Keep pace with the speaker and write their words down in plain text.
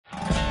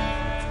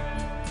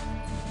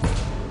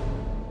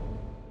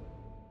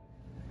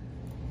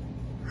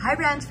Hi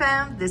Ranch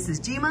Fam, this is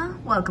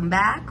Jima. Welcome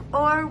back,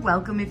 or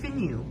welcome if you're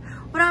new.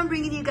 What I'm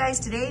bringing you guys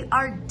today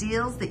are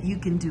deals that you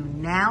can do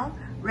now.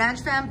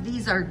 Ranch Fam,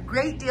 these are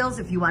great deals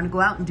if you want to go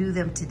out and do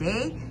them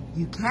today.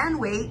 You can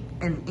wait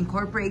and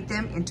incorporate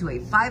them into a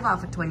 5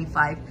 off of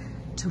 25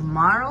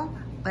 tomorrow.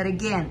 But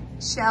again,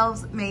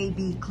 shelves may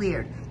be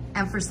cleared.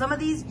 And for some of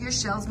these, your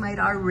shelves might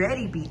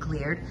already be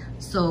cleared.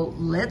 So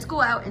let's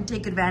go out and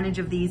take advantage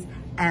of these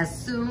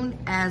as soon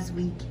as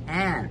we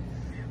can.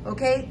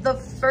 Okay, the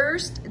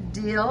first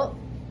deal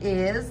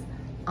is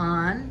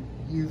on,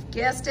 you've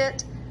guessed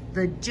it,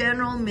 the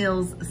General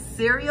Mills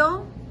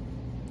cereal.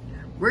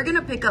 We're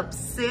gonna pick up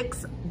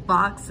 6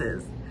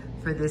 boxes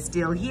for this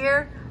deal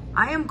here.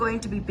 I am going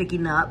to be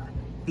picking up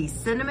the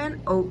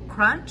Cinnamon Oat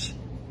Crunch,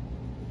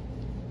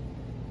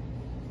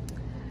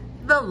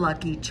 the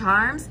Lucky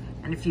Charms,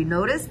 and if you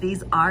notice,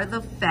 these are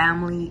the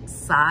family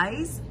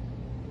size.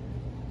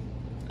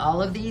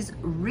 All of these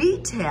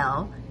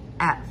retail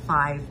at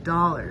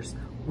 $5.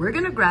 We're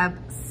gonna grab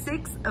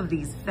 6 of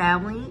these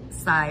family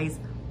size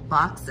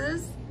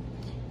boxes,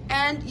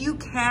 and you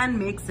can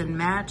mix and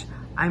match.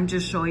 I'm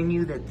just showing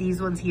you that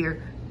these ones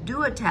here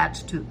do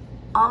attach to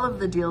all of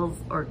the deals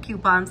or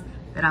coupons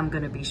that I'm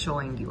gonna be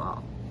showing you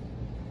all.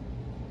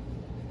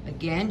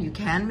 Again, you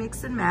can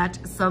mix and match.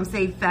 Some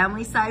say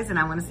family size, and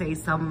I wanna say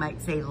some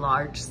might say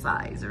large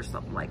size or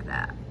something like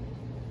that.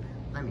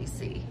 Let me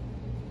see.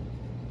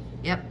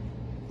 Yep,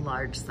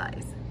 large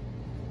size.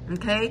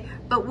 Okay,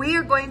 but we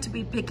are going to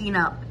be picking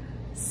up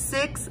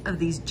 6 of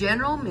these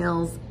General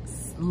Mills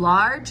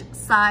large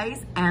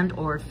size and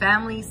or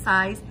family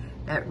size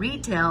that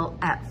retail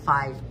at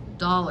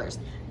 $5.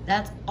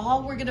 That's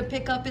all we're gonna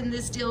pick up in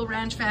this deal,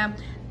 Ranch Fam.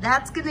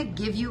 That's gonna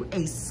give you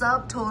a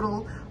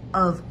subtotal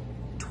of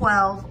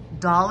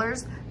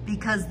 $12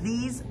 because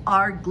these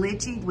are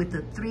glitching with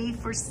the 3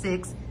 for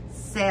 $6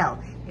 sale.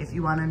 If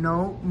you wanna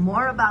know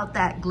more about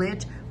that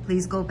glitch,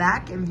 please go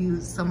back and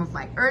view some of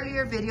my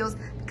earlier videos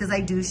because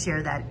I do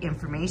share that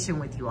information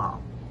with you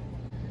all.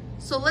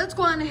 So let's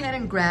go on ahead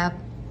and grab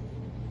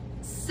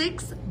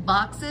 6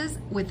 boxes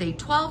with a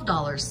 $12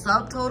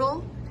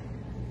 subtotal.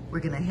 We're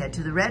gonna head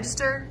to the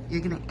register.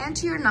 You're gonna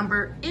enter your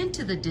number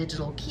into the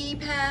digital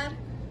keypad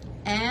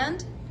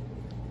and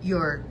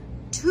your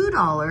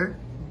 $2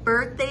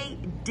 birthday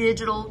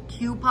digital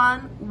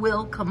coupon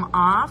will come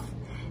off.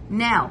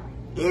 Now,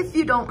 if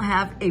you don't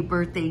have a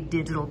birthday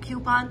digital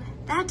coupon,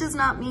 that does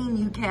not mean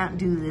you can't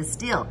do this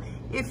deal.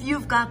 If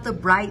you've got the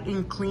Bright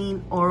and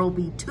Clean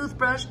Oral-B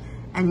toothbrush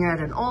and you're at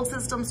an old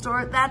system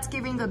store, that's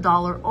giving the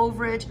 $1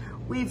 overage.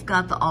 We've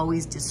got the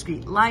Always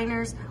Discreet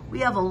liners. We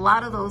have a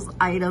lot of those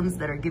items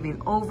that are giving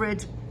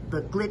overage,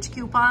 the glitch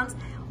coupons,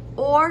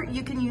 or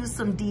you can use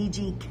some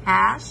DG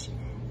cash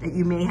that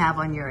you may have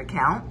on your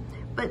account,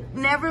 but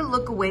never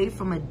look away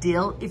from a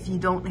deal if you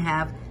don't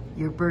have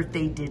your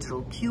birthday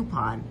digital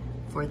coupon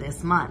for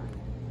this month.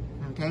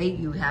 Okay,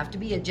 you have to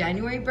be a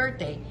January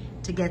birthday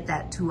to get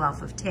that 2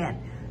 off of 10.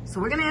 So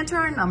we're gonna enter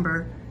our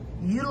number,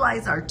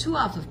 utilize our 2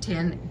 off of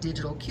 10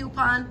 digital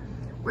coupon.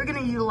 We're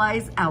gonna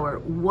utilize our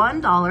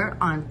 $1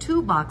 on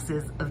 2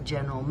 boxes of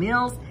General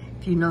Mills.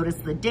 If you notice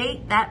the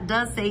date, that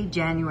does say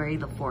January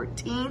the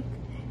 14th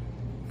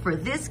for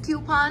this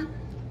coupon.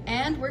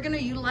 And we're gonna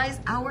utilize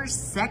our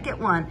second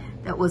one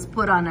that was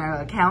put on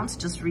our accounts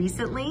just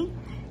recently.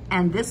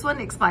 And this one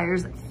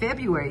expires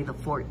February the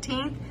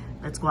 14th.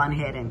 Let's go on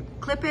ahead and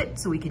clip it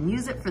so we can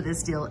use it for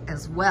this deal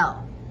as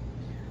well.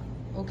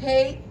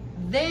 Okay,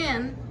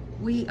 then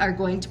we are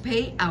going to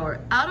pay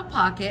our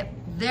out-of-pocket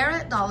there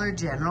at Dollar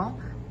General.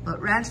 But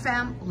Ranch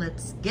Fam,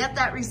 let's get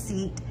that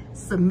receipt,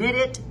 submit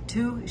it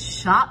to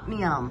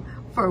ShopMeum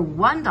for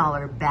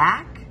 $1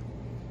 back.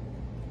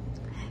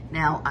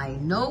 Now, I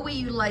know we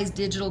utilize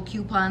digital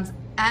coupons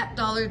at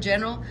Dollar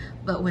General,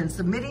 but when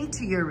submitting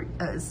to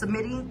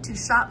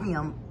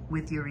ShopMeum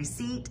with your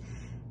receipt,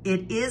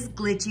 it is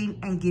glitching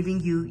and giving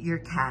you your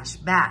cash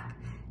back.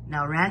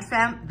 Now, Ranch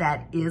Fam,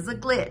 that is a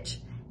glitch.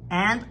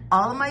 And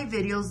all of my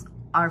videos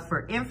are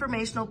for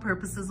informational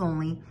purposes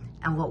only,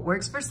 and what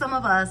works for some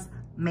of us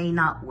may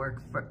not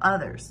work for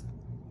others.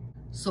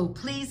 So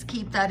please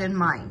keep that in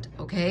mind,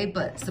 okay?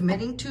 But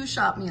submitting to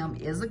ShopMeum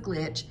is a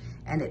glitch,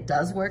 and it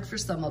does work for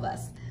some of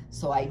us.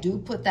 So I do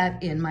put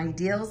that in my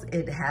deals.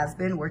 It has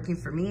been working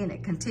for me, and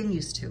it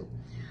continues to.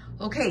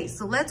 Okay,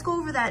 so let's go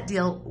over that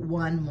deal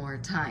one more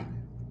time.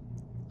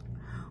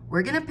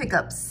 We're gonna pick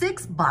up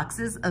 6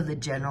 boxes of the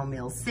General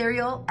Mills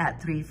cereal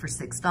at 3 for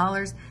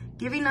 $6,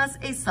 giving us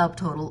a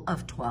subtotal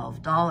of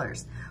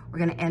 $12. We're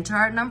gonna enter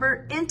our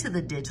number into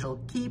the digital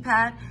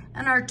keypad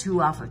and our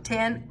 2 off of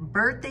 10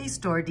 birthday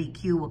store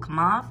DQ will come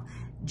off.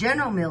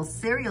 General Mills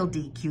cereal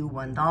DQ,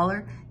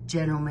 $1.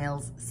 General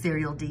Mills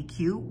cereal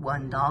DQ,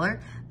 $1.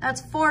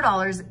 That's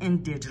 $4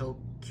 in digital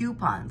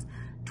coupons.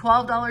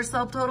 $12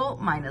 subtotal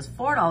minus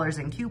 $4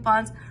 in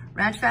coupons.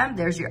 Ranch Fam,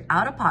 there's your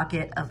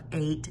out-of-pocket of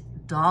 $8.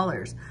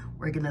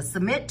 We're gonna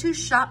submit to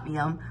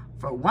ShopMeum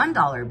for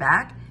 $1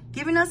 back,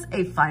 giving us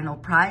a final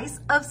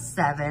price of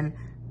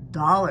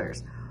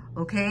 $7.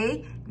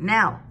 Okay,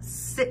 now,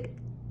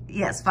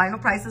 yes, final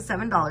price is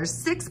 $7,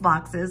 6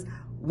 boxes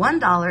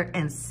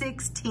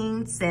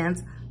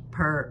 $1.16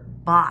 per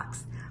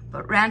box.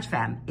 But Ranch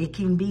Fam, it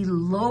can be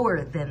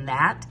lower than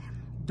that.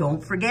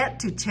 Don't forget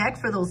to check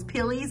for those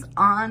pillies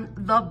on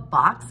the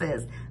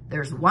boxes.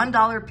 There's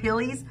 $1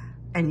 pillies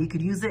and you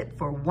could use it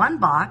for one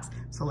box.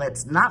 So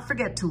let's not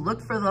forget to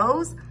look for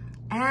those,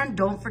 and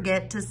don't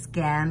forget to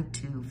scan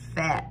to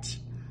fetch.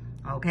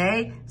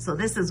 Okay, so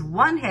this is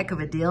one heck of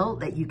a deal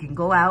that you can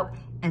go out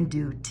and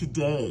do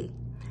today.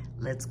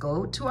 Let's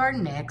go to our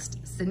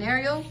next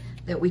scenario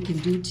that we can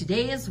do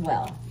today as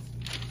well.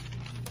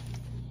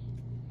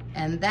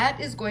 And that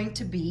is going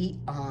to be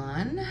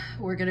on,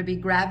 we're gonna be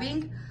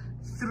grabbing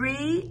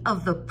 3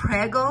 of the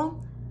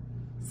Prego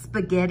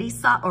spaghetti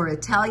sauce, or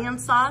Italian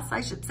sauce, I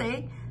should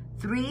say.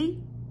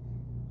 3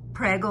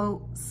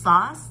 Prego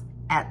sauce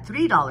at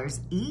 $3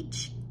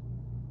 each.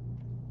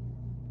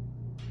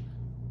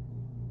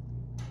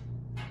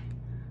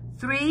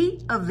 3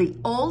 of the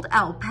Old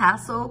El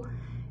Paso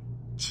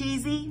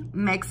cheesy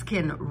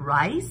Mexican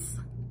rice.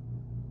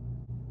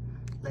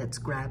 Let's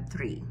grab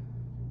 3.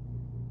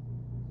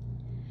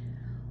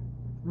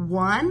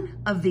 1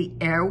 of the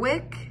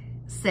Airwick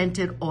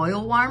scented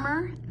oil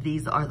warmer.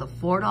 These are the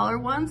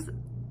 $4 ones.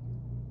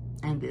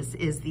 And this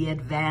is the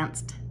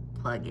advanced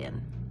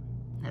plug-in.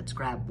 Let's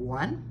grab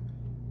 1.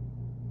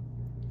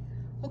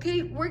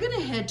 Okay, we're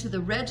gonna head to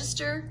the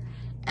register,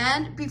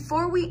 and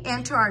before we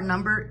enter our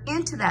number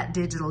into that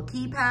digital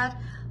keypad,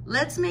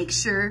 let's make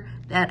sure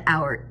that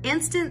our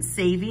instant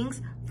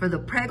savings for the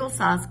Prego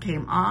sauce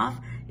came off.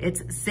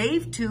 It's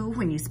save to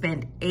when you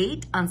spend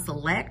 8 on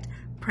select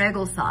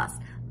Prego sauce.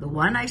 The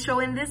one I show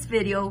in this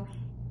video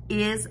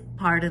is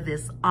part of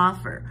this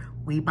offer.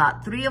 We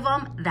bought 3 of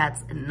them,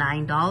 that's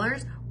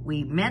 $9.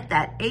 We met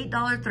that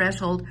 $8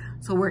 threshold,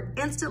 so we're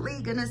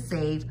instantly gonna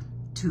save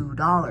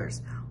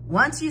 $2.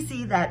 Once you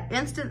see that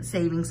instant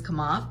savings come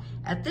off,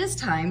 at this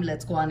time,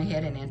 let's go on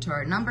ahead and enter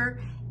our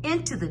number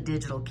into the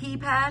digital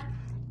keypad.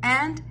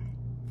 And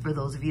for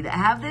those of you that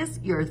have this,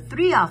 your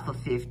 3 off of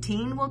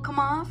 15 will come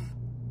off.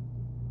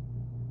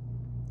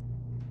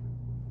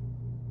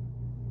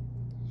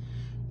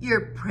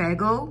 Your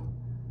Prego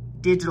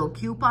digital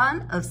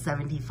coupon of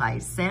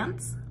 75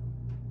 cents.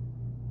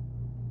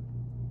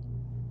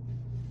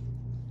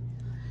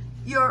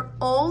 Your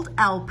Old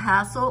El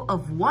Paso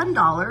of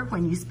 $1.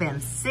 When you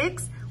spend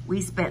 6, we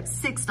spent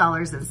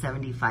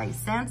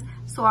 $6.75.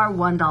 So our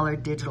 $1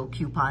 digital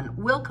coupon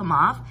will come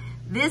off.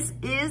 This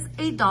is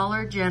a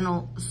Dollar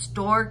General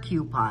store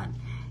coupon.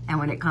 And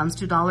when it comes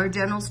to Dollar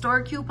General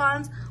store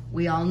coupons,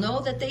 we all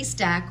know that they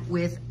stack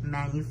with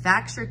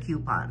manufacturer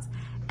coupons.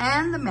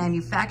 And the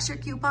manufacturer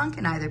coupon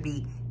can either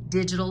be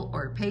digital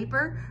or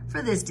paper.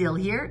 For this deal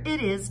here,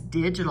 it is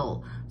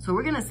digital. So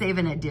we're gonna save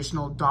an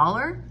additional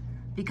 $1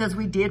 because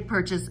we did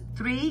purchase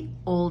 3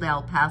 Old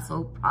El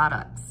Paso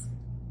products.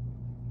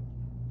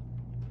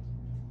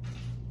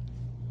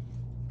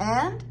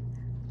 And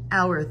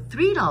our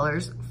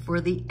 $3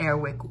 for the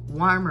Airwick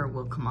warmer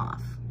will come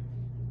off.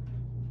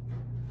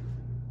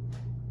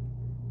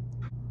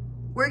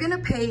 We're gonna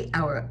pay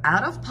our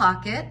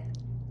out-of-pocket,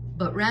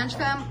 but Ranch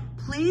Fam,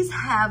 please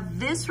have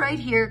this right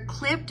here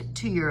clipped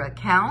to your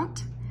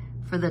account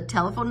for the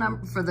telephone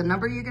number, for the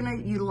number you're gonna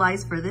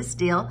utilize for this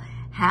deal.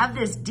 Have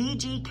this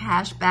DG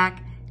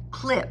cashback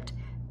clipped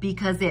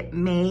because it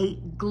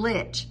may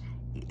glitch.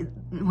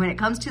 When it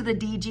comes to the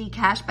DG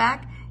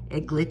cashback,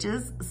 it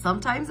glitches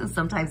sometimes and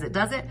sometimes it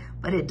doesn't,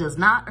 but it does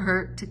not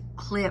hurt to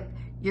clip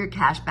your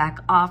cashback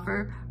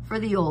offer for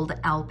the Old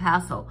El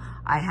Paso.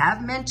 I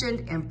have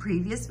mentioned in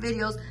previous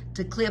videos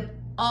to clip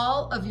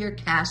all of your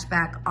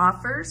cashback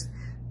offers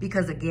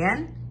because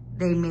again,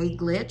 they may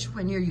glitch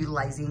when you're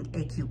utilizing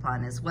a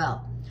coupon as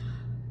well.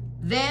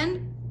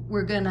 Then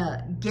we're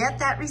gonna get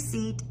that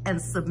receipt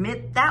and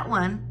submit that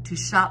one to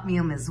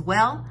ShopMeum as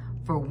well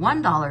for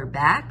 $1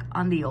 back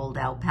on the Old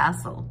El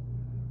Paso.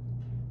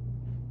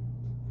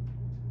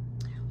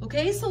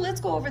 Okay, so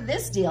let's go over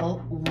this deal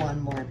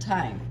one more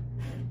time.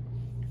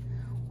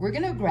 We're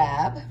gonna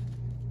grab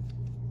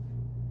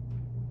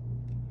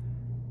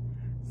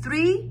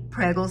 3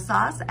 Prego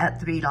sauce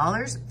at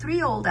 $3,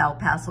 3 Old El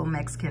Paso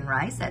Mexican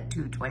rice at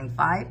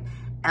 $2.25,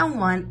 and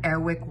 1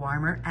 Airwick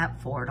warmer at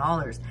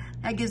 $4.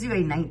 That gives you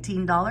a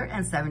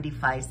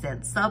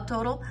 $19.75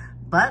 subtotal,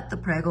 but the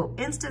Prego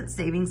instant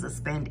savings of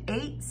spend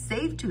 8,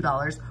 save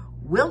 $2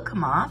 will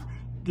come off,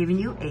 giving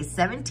you a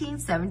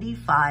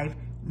 $17.75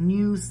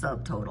 new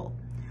subtotal.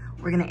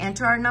 We're gonna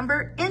enter our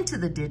number into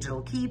the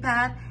digital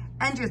keypad,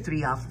 and your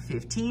 3 off of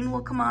 15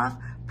 will come off.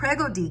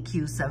 Prego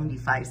DQ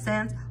 75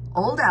 cents,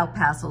 Old El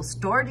Paso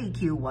store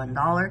DQ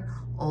 $1,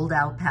 Old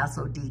El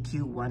Paso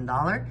DQ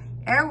 $1,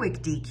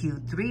 Airwick DQ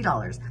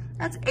 $3.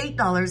 That's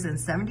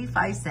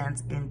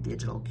 $8.75 in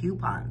digital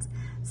coupons.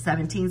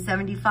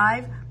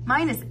 $17.75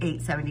 minus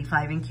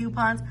 $8.75 in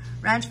coupons.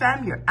 Ranch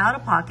Fam, your out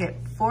of pocket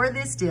for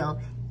this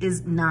deal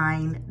is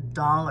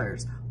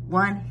 $9.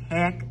 One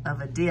heck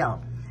of a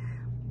deal.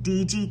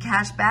 DG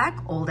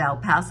cashback, Old El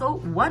Paso,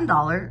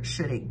 $1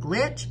 should it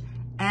glitch,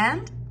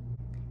 and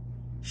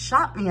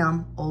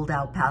ShopMeum, Old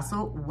El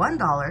Paso,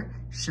 $1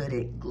 should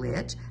it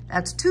glitch.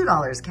 That's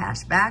 $2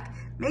 cash back.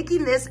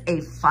 making this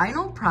a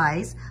final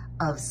price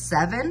of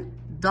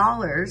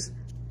 $7,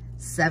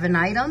 7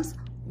 items,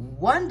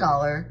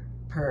 $1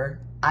 per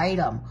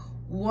item.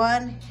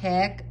 One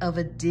heck of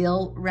a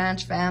deal,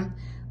 Ranch Fam.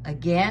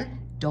 Again,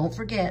 don't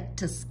forget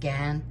to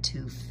scan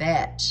to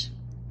fetch.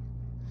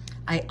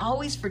 I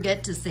always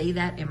forget to say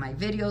that in my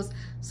videos,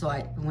 so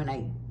when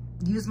I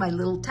use my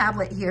little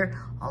tablet here,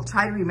 I'll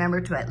try to remember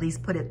to at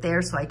least put it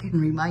there so I can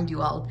remind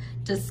you all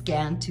to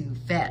scan to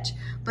fetch.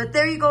 But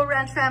there you go,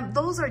 Ranch Fam.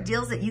 Those are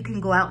deals that you can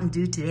go out and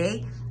do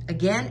today.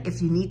 Again,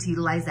 if you need to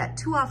utilize that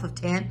 2 off of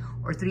 10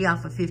 or 3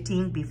 off of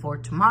 15 before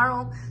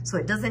tomorrow, so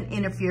it doesn't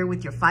interfere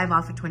with your 5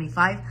 off of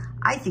 25,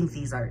 I think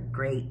these are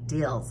great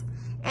deals.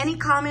 Any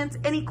comments,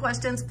 any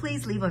questions,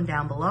 please leave them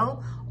down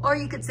below, or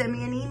you could send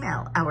me an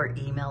email. Our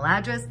email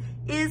address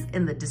is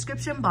in the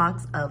description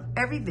box of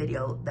every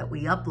video that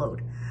we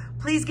upload.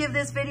 Please give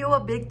this video a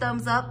big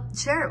thumbs up,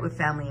 share it with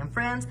family and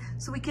friends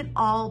so we can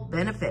all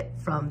benefit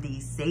from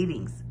these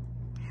savings.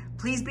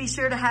 Please be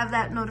sure to have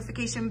that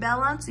notification bell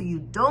on so you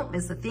don't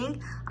miss a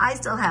thing. I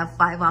still have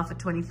 5 off of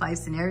 25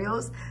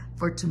 scenarios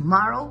for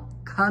tomorrow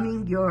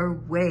coming your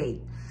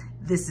way.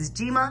 This is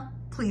Jima.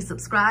 Please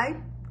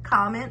subscribe,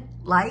 comment,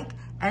 like,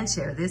 and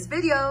share this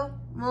video.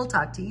 We'll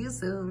talk to you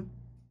soon.